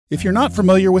If you're not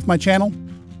familiar with my channel,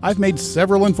 I've made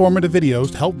several informative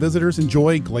videos to help visitors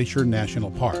enjoy Glacier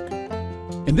National Park.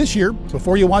 And this year,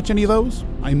 before you watch any of those,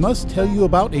 I must tell you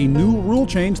about a new rule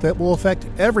change that will affect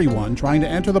everyone trying to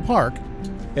enter the park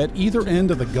at either end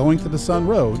of the Going to the Sun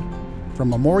Road from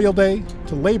Memorial Day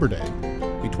to Labor Day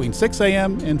between 6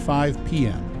 a.m. and 5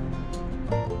 p.m.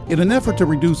 In an effort to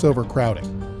reduce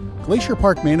overcrowding, Glacier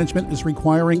Park Management is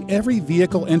requiring every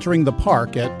vehicle entering the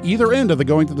park at either end of the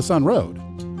Going to the Sun Road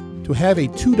to have a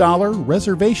 $2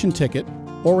 reservation ticket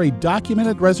or a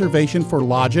documented reservation for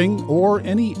lodging or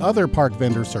any other park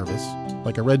vendor service,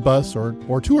 like a red bus or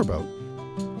tour boat,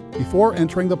 before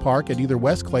entering the park at either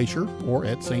West Glacier or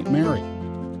at St. Mary.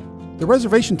 The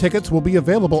reservation tickets will be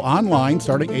available online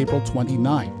starting April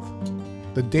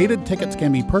 29th. The dated tickets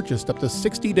can be purchased up to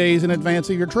 60 days in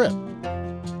advance of your trip,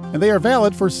 and they are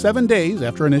valid for 7 days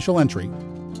after initial entry.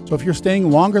 So if you're staying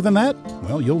longer than that,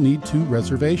 well, you'll need 2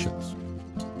 reservations.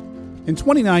 In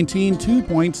 2019,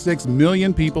 2.6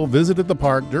 million people visited the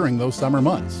park during those summer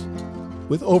months,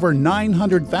 with over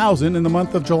 900,000 in the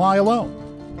month of July alone.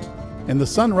 And the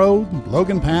Sun Road,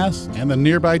 Logan Pass, and the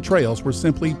nearby trails were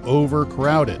simply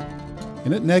overcrowded,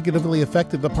 and it negatively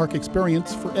affected the park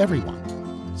experience for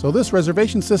everyone. So this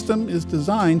reservation system is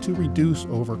designed to reduce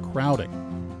overcrowding.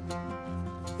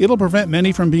 It'll prevent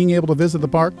many from being able to visit the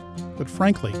park, but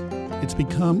frankly, it's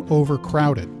become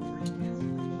overcrowded,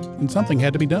 and something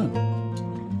had to be done.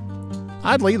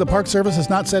 Oddly, the Park Service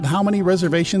has not said how many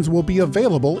reservations will be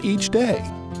available each day.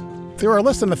 There are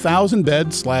less than 1,000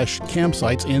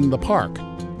 beds/campsites in the park,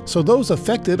 so those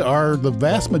affected are the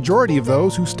vast majority of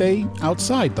those who stay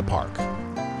outside the park.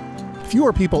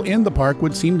 Fewer people in the park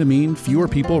would seem to mean fewer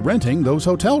people renting those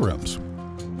hotel rooms.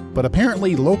 But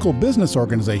apparently local business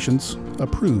organizations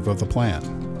approve of the plan.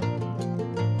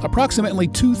 Approximately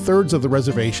 2/3 of the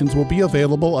reservations will be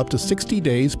available up to 60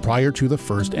 days prior to the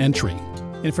first entry.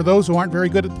 And for those who aren't very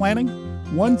good at planning,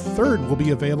 1/3 will be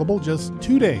available just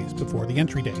 2 days before the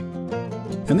entry date.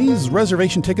 And these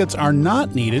reservation tickets are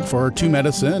not needed for Two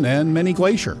Medicine and Many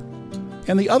Glacier,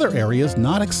 and the other areas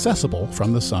not accessible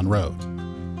from the Sun Road.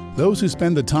 Those who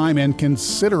spend the time and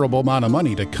considerable amount of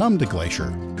money to come to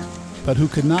Glacier, but who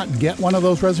could not get one of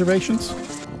those reservations,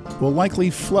 will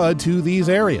likely flood to these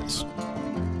areas.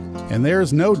 And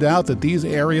there's no doubt that these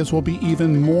areas will be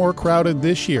even more crowded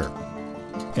this year,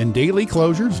 and daily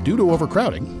closures due to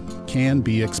overcrowding can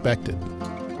be expected.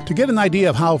 To get an idea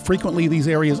of how frequently these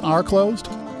areas are closed,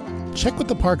 check with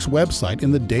the park's website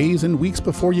in the days and weeks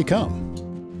before you come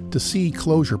to see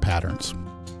closure patterns.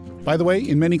 By the way,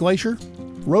 in Many Glacier,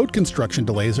 road construction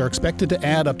delays are expected to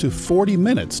add up to 40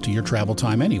 minutes to your travel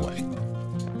time anyway.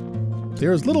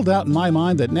 There is little doubt in my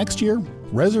mind that next year,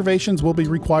 reservations will be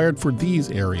required for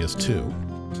these areas too.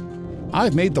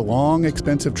 I've made the long,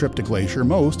 expensive trip to Glacier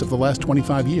most of the last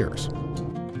 25 years.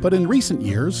 But in recent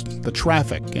years, the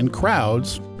traffic and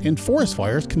crowds and forest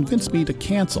fires convinced me to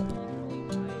cancel.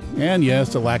 And yes,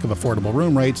 the lack of affordable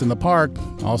room rates in the park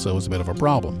also is a bit of a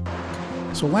problem.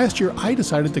 So last year, I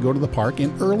decided to go to the park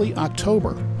in early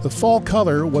October. The fall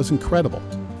color was incredible,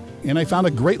 and I found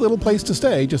a great little place to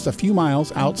stay just a few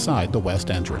miles outside the west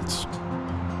entrance.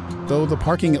 Though the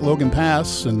parking at Logan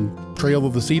Pass and Trail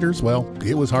of the Cedars, well,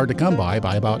 it was hard to come by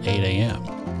about 8 a.m.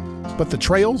 But the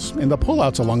trails and the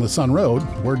pullouts along the Sun Road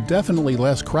were definitely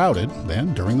less crowded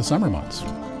than during the summer months.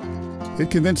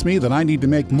 It convinced me that I need to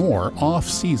make more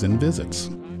off-season visits.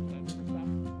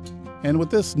 And with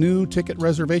this new ticket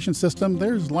reservation system,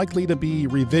 there's likely to be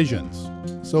revisions.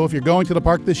 So if you're going to the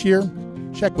park this year,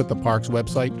 check with the park's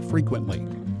website frequently.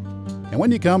 And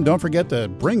when you come, don't forget to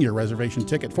bring your reservation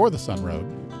ticket for the Sun Road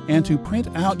and to print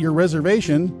out your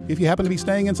reservation if you happen to be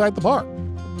staying inside the park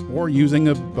or using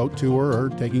a boat tour or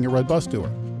taking a red bus tour.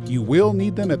 You will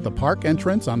need them at the park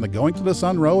entrance on the Going to the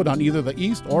Sun Road on either the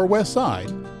east or west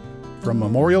side from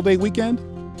Memorial Day weekend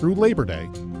through Labor Day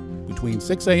between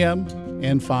 6 a.m.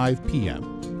 and 5 p.m.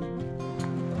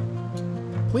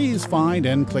 Please find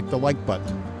and click the like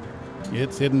button.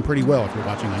 It's hidden pretty well if you're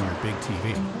watching on your big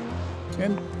TV.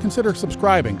 And consider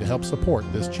subscribing to help support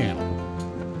this channel.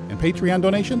 And Patreon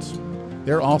donations?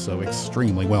 They're also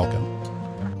extremely welcome.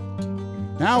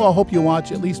 Now I'll hope you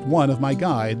watch at least one of my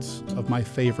guides of my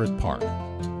favorite park.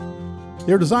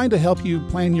 They're designed to help you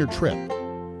plan your trip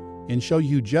and show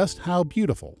you just how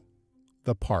beautiful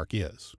the park is.